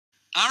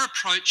Our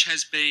approach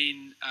has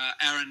been,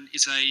 Aaron,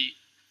 is a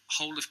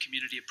whole of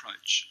community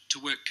approach, to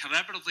work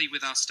collaboratively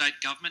with our state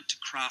government, to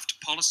craft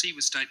policy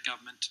with state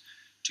government,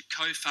 to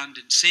co-fund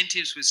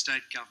incentives with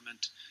state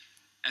government,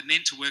 and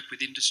then to work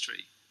with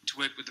industry, to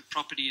work with the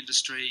property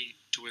industry,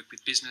 to work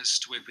with business,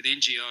 to work with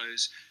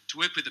NGOs, to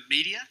work with the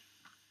media,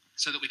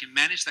 so that we can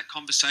manage that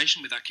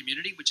conversation with our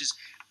community, which is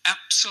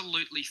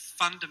absolutely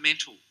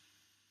fundamental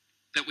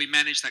that we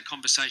manage that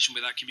conversation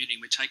with our community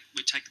and we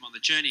take them on the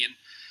journey. And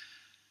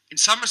in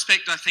some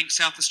respect, I think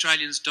South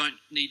Australians don't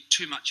need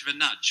too much of a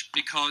nudge,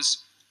 because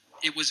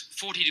it was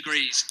 40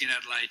 degrees in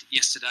Adelaide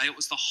yesterday. It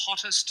was the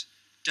hottest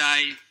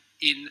day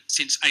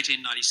since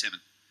 1897.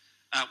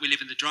 We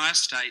live in the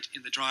driest state,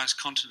 in the driest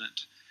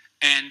continent.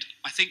 And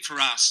I think for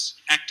us,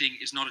 acting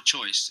is not a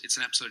choice, it's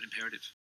an absolute imperative.